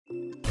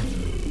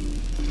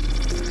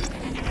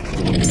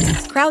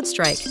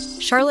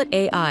CrowdStrike Charlotte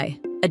AI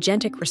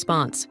Agentic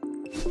Response.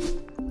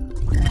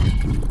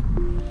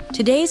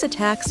 Today's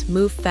attacks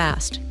move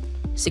fast.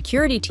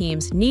 Security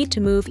teams need to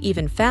move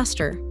even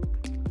faster.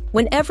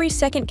 When every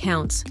second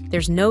counts,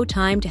 there's no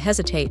time to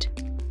hesitate.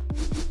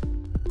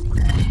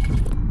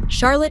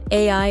 Charlotte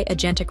AI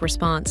Agentic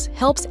Response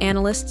helps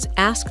analysts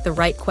ask the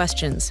right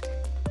questions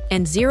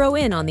and zero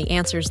in on the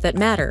answers that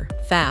matter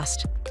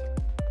fast.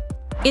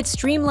 It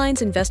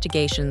streamlines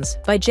investigations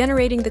by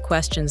generating the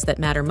questions that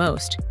matter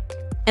most,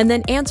 and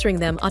then answering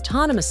them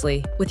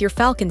autonomously with your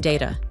Falcon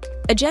data.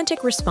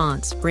 Agentic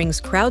Response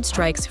brings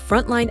CrowdStrike's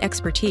frontline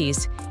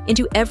expertise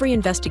into every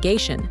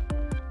investigation,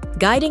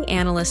 guiding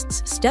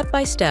analysts step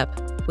by step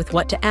with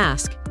what to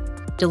ask,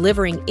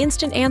 delivering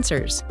instant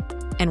answers,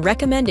 and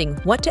recommending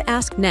what to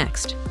ask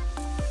next.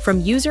 From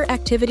user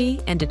activity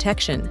and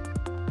detection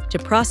to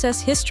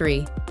process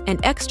history and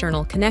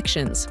external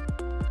connections,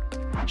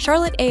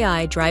 Charlotte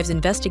AI drives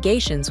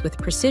investigations with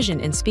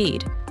precision and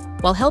speed,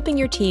 while helping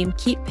your team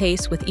keep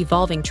pace with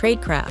evolving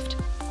tradecraft.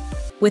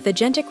 With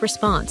Agentic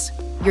Response,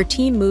 your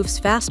team moves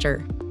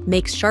faster,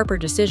 makes sharper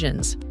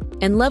decisions,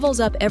 and levels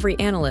up every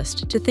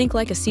analyst to think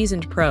like a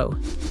seasoned pro.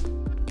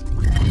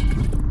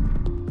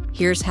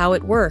 Here's how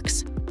it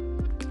works.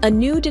 A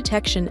new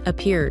detection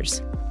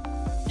appears.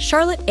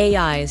 Charlotte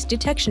AI's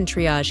detection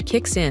triage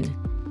kicks in,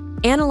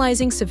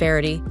 analyzing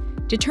severity,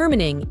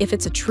 determining if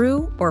it's a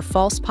true or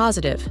false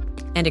positive,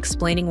 and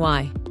explaining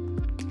why.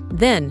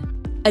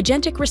 Then,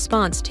 Agentic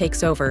Response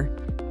takes over,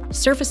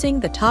 surfacing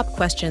the top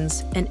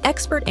questions an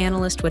expert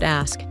analyst would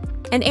ask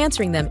and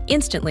answering them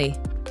instantly.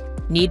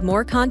 Need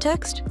more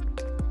context?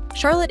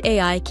 Charlotte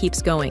AI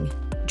keeps going,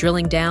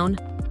 drilling down,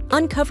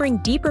 uncovering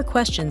deeper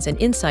questions and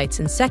insights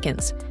in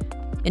seconds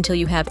until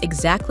you have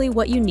exactly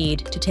what you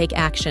need to take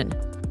action.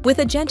 With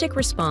Agentic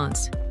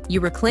Response, you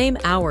reclaim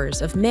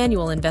hours of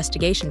manual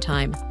investigation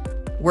time,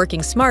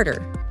 working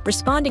smarter,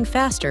 responding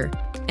faster,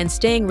 and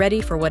staying ready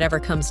for whatever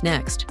comes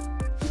next.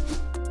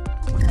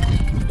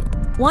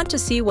 Want to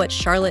see what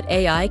Charlotte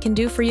AI can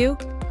do for you?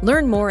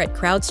 Learn more at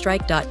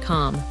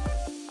CrowdStrike.com.